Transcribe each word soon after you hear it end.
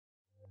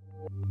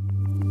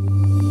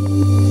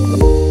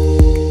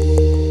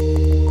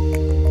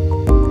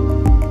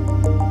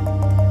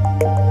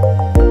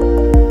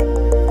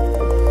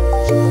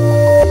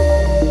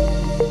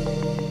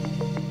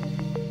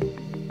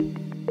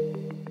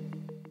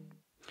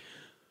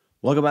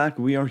Welcome back.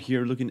 We are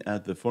here looking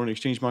at the foreign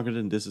exchange market,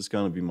 and this is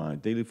going to be my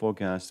daily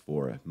forecast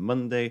for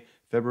Monday,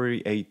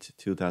 February 8th,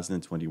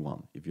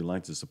 2021. If you'd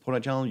like to support our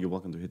channel, you're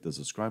welcome to hit the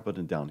subscribe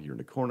button down here in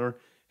the corner,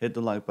 hit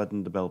the like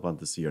button, the bell button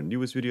to see our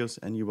newest videos,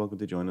 and you're welcome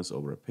to join us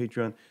over at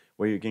Patreon,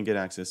 where you can get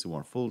access to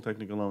our full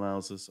technical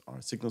analysis,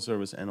 our signal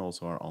service, and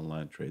also our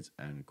online trades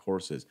and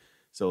courses.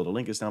 So the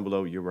link is down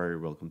below. You're very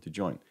welcome to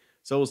join.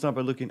 So we'll start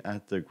by looking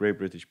at the Great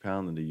British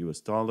Pound and the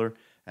US dollar,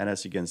 and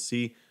as you can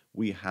see,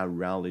 we have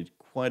rallied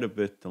quite a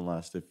bit the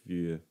last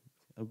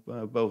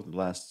both the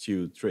last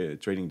two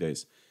trading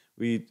days.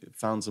 We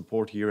found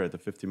support here at the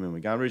 50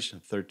 moving average,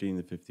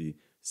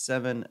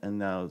 13.57, and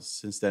now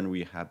since then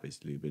we have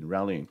basically been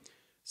rallying.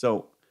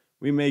 So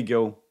we may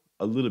go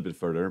a little bit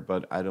further,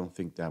 but I don't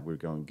think that we're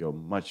going to go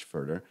much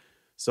further.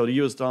 So the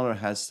US dollar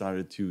has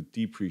started to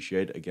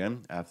depreciate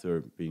again after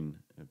being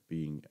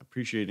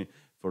appreciating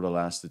for the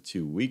last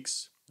 2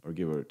 weeks, or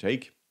give or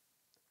take,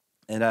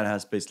 and that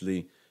has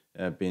basically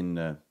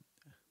been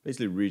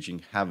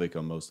reaching havoc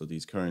on most of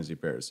these currency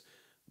pairs.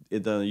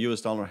 The US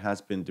dollar has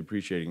been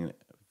depreciating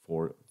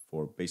for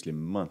basically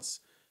months.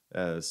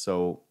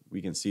 So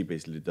we can see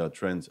basically the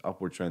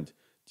upward trend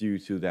due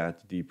to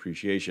that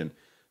depreciation.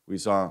 We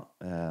saw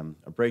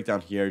a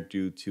breakdown here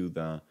due to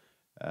the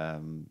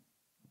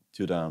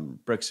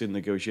Brexit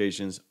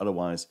negotiations.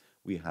 Otherwise,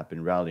 we have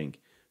been rallying.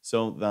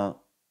 So the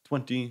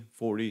 20,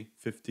 40,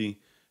 50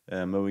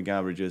 moving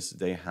averages,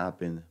 they have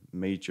been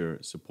major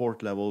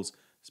support levels.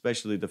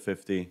 Especially the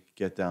 50,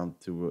 get down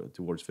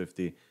towards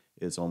 50,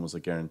 it's almost a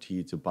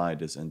guarantee to buy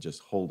this and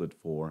just hold it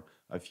for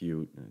a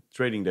few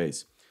trading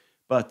days.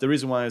 But the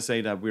reason why I say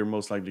that we're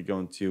most likely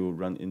going to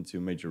run into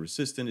major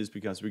resistance is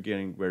because we're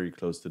getting very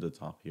close to the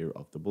top here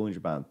of the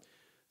Bollinger Band.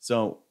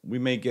 So we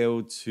may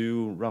go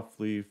to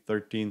roughly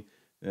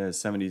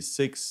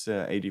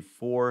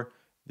 1376.84.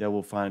 That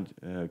will find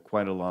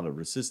quite a lot of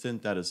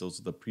resistance. That is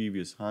also the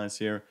previous highs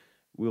here.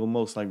 We'll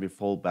most likely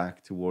fall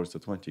back towards the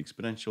 20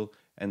 exponential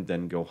and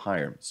then go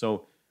higher.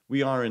 So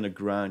we are in a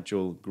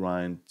gradual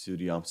grind to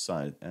the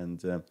upside.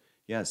 And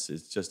yes,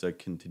 it's just a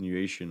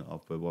continuation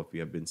of what we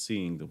have been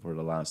seeing for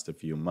the last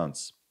few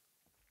months.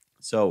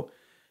 So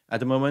at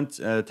the moment,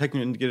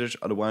 technical indicators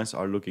otherwise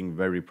are looking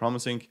very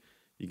promising.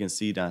 You can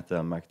see that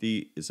the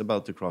MACD is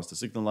about to cross the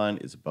signal line,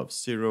 is above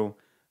 0.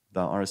 The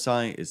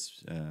RSI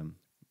is a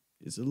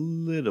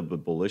little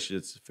bit bullish.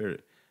 It's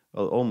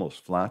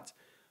almost flat.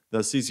 The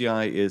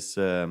CCI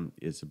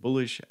is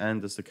bullish,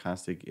 and the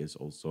stochastic is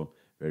also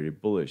very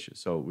bullish.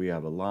 So we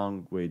have a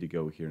long way to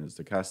go here in the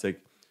stochastic.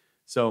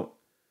 So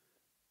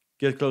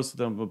get close to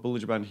the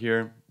Bollinger Band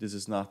here. This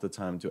is not the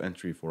time to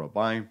entry for a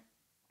buy.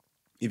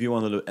 If you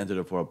wanted to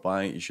enter for a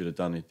buy, you should have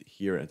done it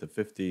here at the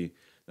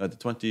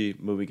 20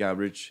 moving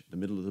average, the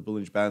middle of the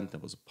Bollinger Band.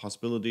 That was a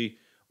possibility,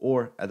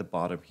 or at the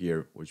bottom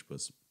here, which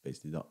was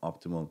basically the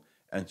optimal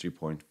entry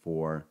point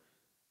for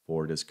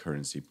this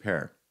currency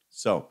pair.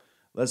 So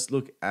let's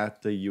look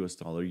at the US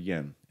dollar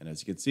yen. And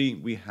as you can see,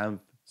 we have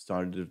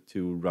started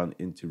to run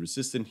into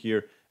resistance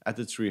here at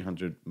the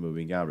 300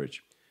 moving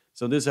average.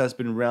 So this has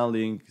been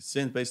rallying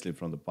since basically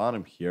from the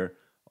bottom here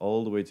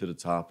all the way to the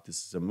top.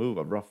 This is a move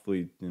of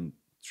roughly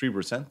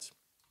 3%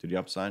 to the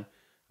upside,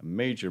 a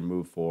major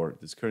move for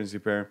this currency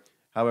pair.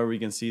 However, we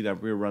can see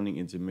that we're running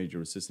into major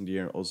resistance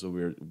here. Also,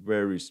 we're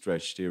very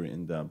stretched here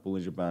in the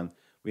Bollinger Band.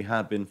 We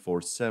have been for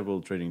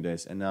several trading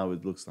days, and now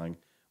it looks like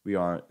we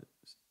are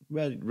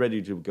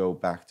ready to go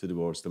back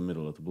towards the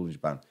middle of the Bollinger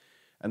Band.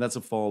 And that's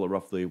a fall of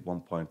roughly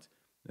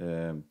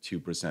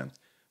 1.2%.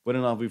 Whether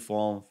or not we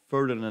fall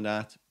further than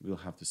that, we'll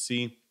have to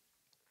see.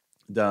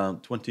 The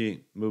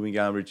 20 moving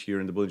average here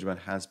in the Bollinger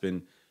Band has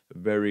been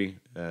very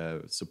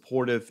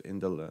supportive in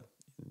the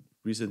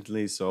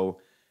recently, so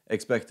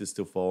expect this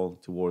to fall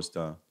towards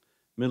the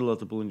middle of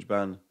the Bollinger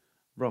Band,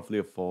 roughly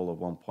a fall of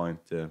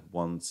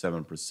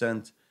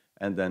 1.17%,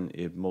 and then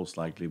it most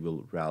likely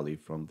will rally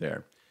from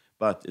there.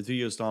 But if the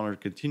US dollar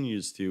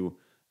continues to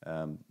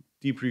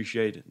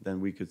depreciate, then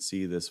we could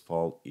see this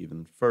fall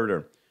even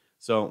further.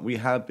 So we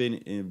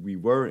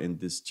were in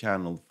this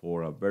channel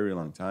for a very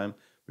long time.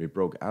 We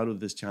broke out of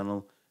this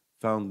channel,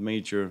 found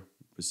major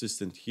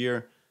resistance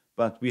here,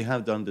 but we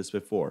have done this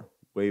before.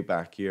 Way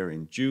back here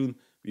in June,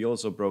 we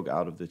also broke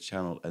out of the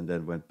channel and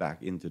then went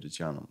back into the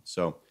channel.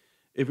 So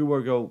if we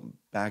were to go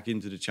back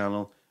into the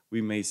channel,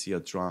 we may see a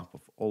drop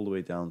of all the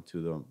way down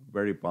to the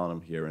very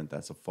bottom here, and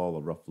that's a fall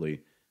of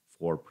roughly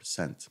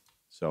 4%.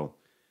 So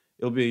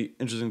it'll be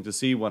interesting to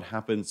see what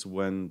happens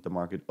when the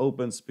market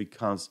opens,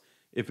 because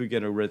if we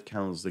get a red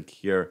candlestick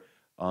here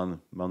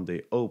on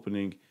Monday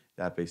opening,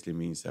 that basically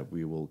means that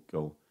we will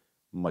go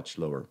much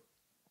lower.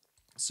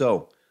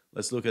 So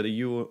let's look at the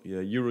Euro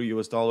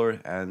US dollar,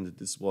 and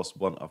this was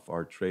one of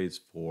our trades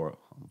for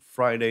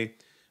Friday.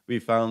 We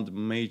found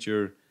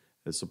major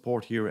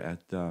support here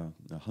at the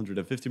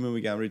 150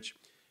 moving average,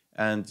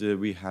 and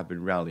we have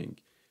been rallying.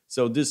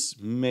 So this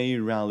may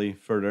rally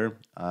further.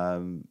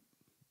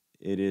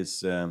 It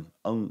is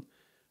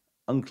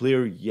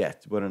unclear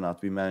yet whether or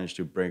not we manage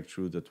to break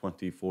through the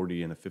 20,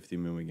 40, and a 50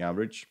 moving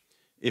average.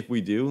 If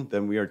we do,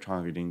 then we are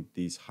targeting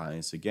these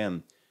highs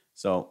again.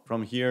 So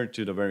from here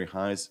to the very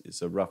highs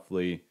is a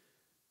roughly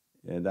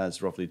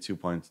that's roughly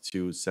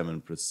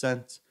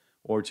 2.27%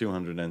 or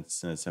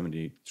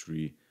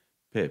 273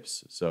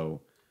 pips.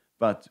 So,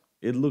 but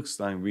it looks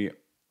like we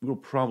will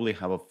probably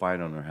have a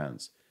fight on our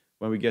hands.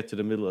 When we get to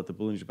the middle of the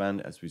Bollinger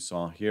Band, as we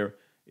saw here,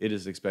 it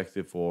is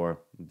expected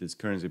for this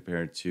currency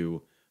pair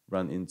to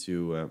run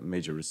into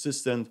major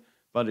resistance.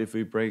 But if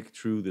we break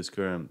through this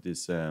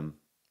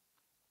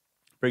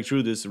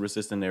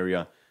resistance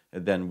area,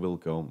 then we'll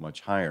go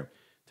much higher.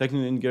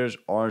 Technical indicators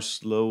are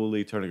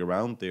slowly turning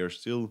around. They are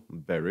still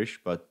bearish,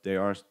 but they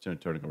are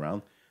turning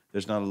around.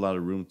 There's not a lot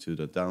of room to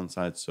the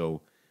downside,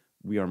 so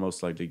we are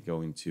most likely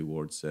going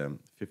towards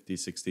 50,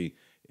 60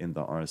 in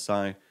the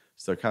RSI.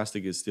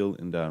 Stochastic is still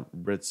in the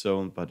red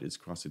zone, but it's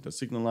crossing the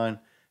signal line,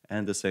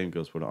 and the same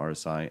goes for the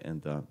RSI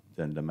and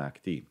then the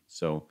MACD.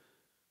 So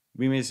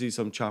we may see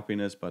some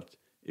choppiness, but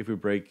if we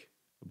break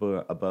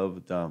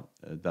above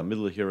the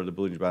middle here of the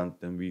Bollinger Band,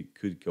 then we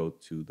could go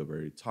to the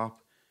very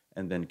top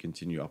and then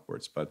continue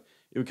upwards. But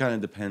it kind of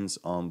depends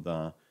on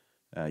the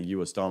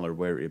US dollar,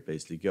 where it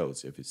basically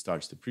goes. If it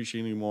starts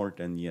depreciating more,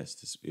 then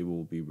yes, it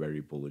will be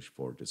very bullish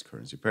for this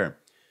currency pair.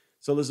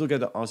 So let's look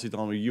at the Aussie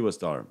dollar US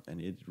dollar, and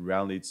it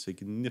rallied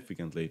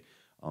significantly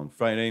on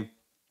Friday.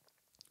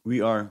 We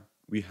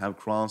have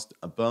crossed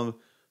above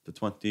the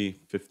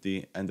 20,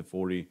 50, and the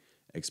 40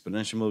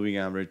 exponential moving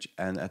average,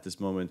 and at this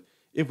moment,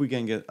 if we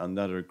can get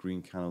another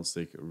green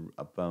candlestick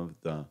above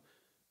the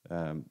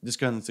this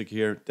candlestick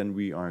here, then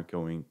we are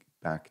going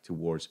back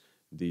towards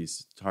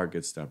these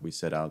targets that we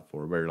set out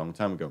for a very long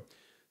time ago.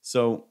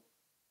 So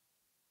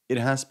it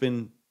has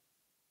been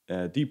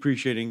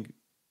depreciating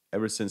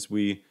ever since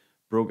we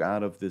broke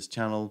out of this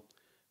channel,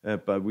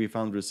 but we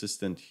found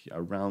resistance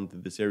around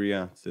this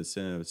area, this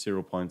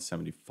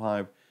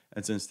 0.75,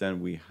 and since then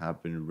we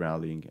have been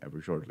rallying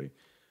ever shortly.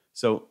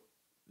 So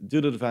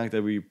due to the fact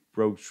that we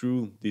broke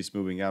through these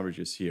moving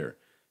averages here,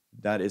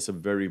 that is a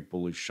very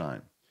bullish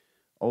sign.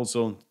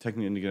 Also,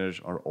 technical indicators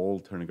are all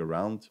turning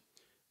around.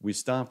 We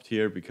stopped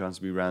here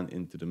because we ran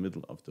into the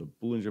middle of the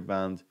Bollinger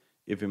Band.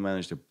 If we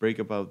manage to break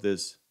above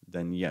this,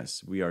 then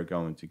yes, we are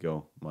going to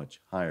go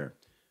much higher.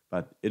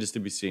 But it is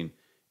to be seen.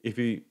 If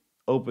we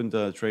open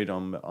the trade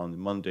on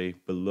Monday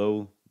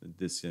below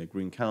this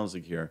green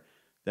candlestick here,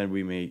 then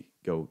we may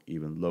go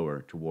even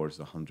lower towards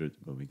the 100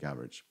 moving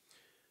average.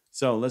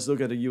 So let's look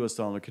at the US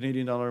dollar,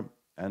 Canadian dollar,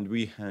 and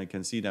we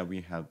can see that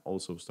we have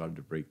also started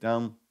to break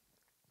down.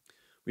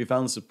 We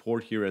found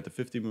support here at the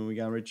 50 moving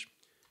average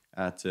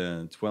at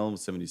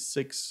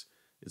 12.76.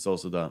 It's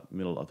also the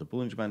middle of the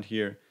Bollinger Band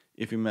here.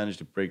 If we manage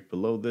to break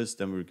below this,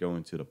 then we're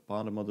going to the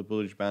bottom of the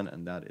Bollinger Band,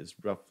 and that is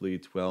roughly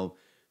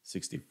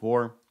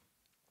 12.64.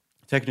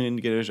 Technical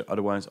indicators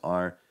otherwise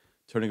are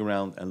turning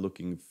around and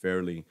looking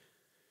fairly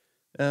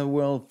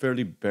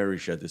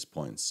bearish at this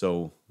point.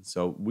 So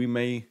we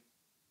may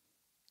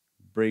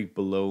break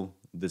below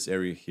this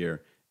area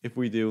here. If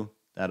we do,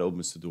 that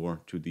opens the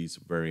door to these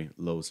very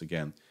lows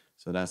again.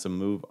 So that's a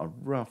move of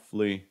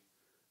roughly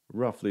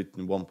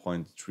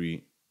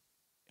 1.3,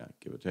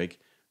 give or take,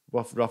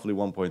 roughly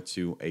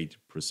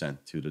 1.28%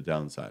 to the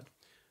downside.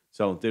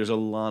 So there's a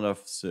lot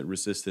of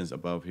resistance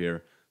above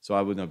here. So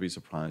I would not be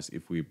surprised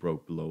if we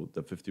broke below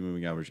the 50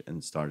 moving average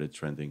and started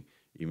trending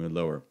even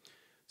lower.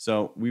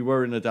 So we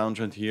were in a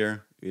downtrend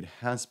here. It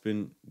has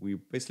been, we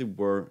basically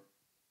were,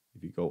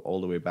 if you go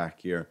all the way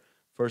back here,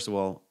 first of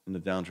all, in the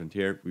downtrend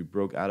here, we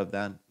broke out of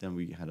that. Then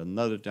we had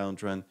another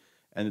downtrend,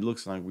 and it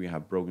looks like we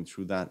have broken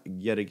through that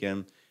yet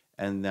again.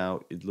 And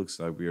now it looks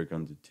like we are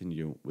going to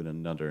continue with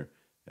another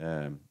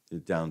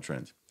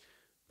downtrend.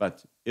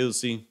 But you'll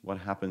see what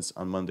happens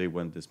on Monday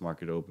when this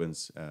market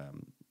opens.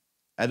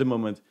 At the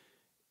moment,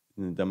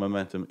 the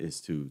momentum is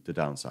to the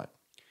downside.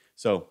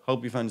 So,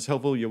 hope you find this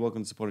helpful. You're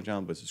welcome to support the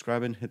channel by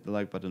subscribing, hit the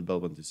like button, and bell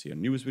button to see our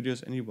newest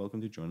videos, and you're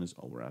welcome to join us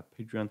over at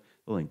Patreon.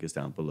 The link is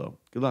down below.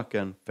 Good luck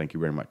and thank you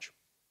very much.